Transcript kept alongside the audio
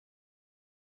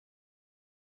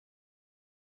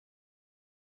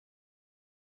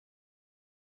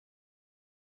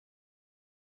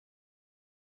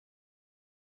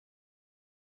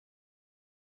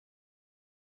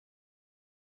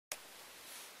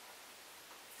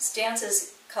This dance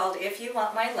is called If You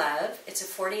Want My Love. It's a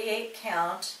 48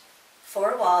 count,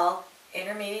 4-wall,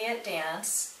 intermediate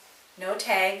dance. No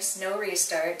tags, no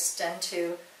restarts, done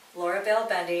to Laura Bell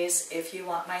Bundy's If You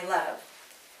Want My Love.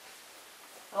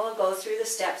 I will go through the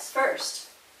steps first.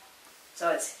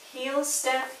 So it's heel,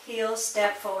 step,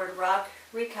 forward, rock,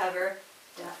 recover,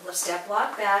 step,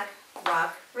 block, back,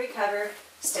 rock, recover,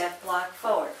 step, block,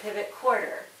 forward, pivot,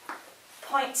 quarter,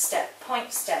 point, step,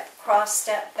 cross,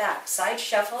 step, back, side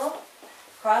shuffle,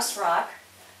 cross, rock,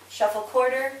 shuffle,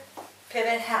 quarter,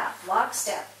 pivot, half, lock,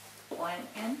 step, 1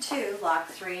 and 2, lock,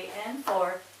 3 and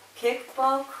 4, kick,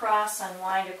 ball, cross,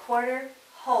 unwind a quarter,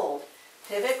 hold,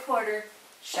 pivot, quarter,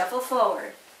 shuffle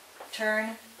forward,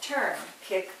 turn,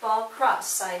 kick, ball, cross,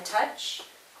 side touch,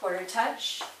 quarter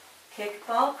touch, kick,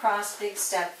 ball, cross, big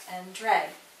step and drag,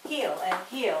 heel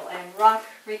and rock,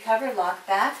 recover, lock,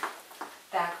 back,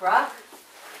 rock,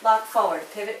 lock forward,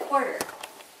 pivot, quarter,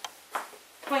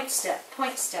 point step,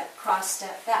 cross,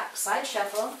 step, back, side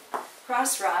shuffle,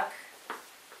 cross, rock,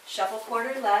 shuffle,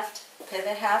 quarter, left,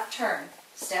 pivot, half, turn,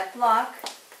 step, block,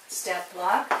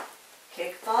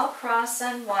 kick, ball, cross,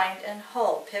 unwind and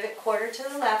hold, pivot, quarter to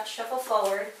the left, shuffle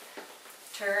forward,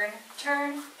 turn,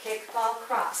 kick, ball,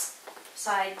 cross,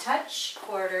 side touch,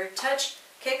 quarter touch,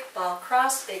 kick, ball,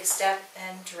 cross, big step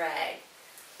and drag.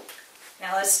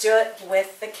 Now let's do it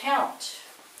with the count.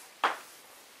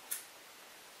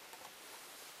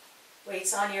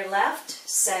 Weights on your left,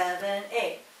 7,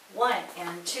 8. 1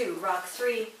 and 2, rock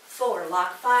 3, 4,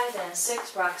 lock 5 and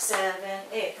 6, rock 7,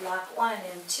 8, lock 1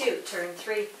 and 2, turn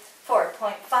 3, 4,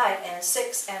 point 5 and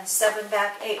 6 and 7,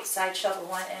 back 8, side shuffle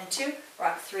 1 and 2,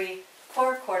 rock 3,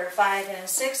 4, quarter 5 and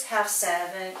 6, half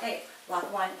 7, 8,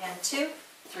 lock 1 and 2,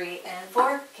 3 and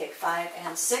 4, kick 5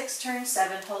 and 6, turn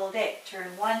 7, hold 8,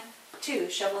 turn 1, 2,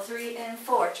 shuffle 3 and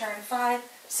 4, turn 5,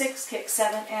 6, kick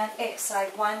 7 and 8,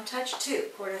 side 1, touch 2,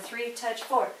 quarter 3, touch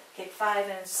 4, kick 5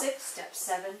 and 6, step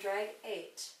 7, drag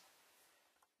 8.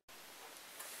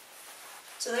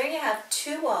 So there you have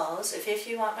 2 walls of If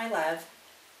You Want My Love,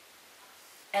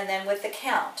 and then with the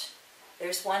count.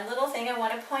 There's one little thing I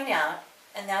want to point out,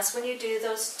 and that's when you do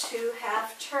those 2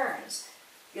 half turns.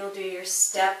 You'll do your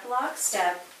step, block,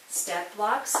 step,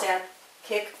 block, step,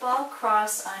 kick, ball,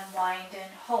 cross, unwind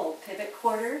and hold, pivot,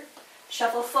 quarter,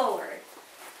 shuffle forward,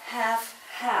 half,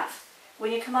 half.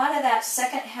 When you come out of that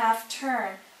second half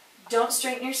turn, don't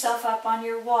straighten yourself up on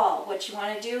your wall. What you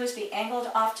want to do is be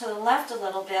angled off to the left a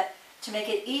little bit to make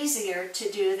it easier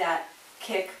to do that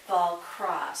kick, ball,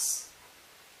 cross.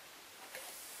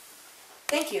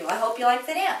 Thank you. I hope you like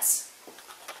the dance.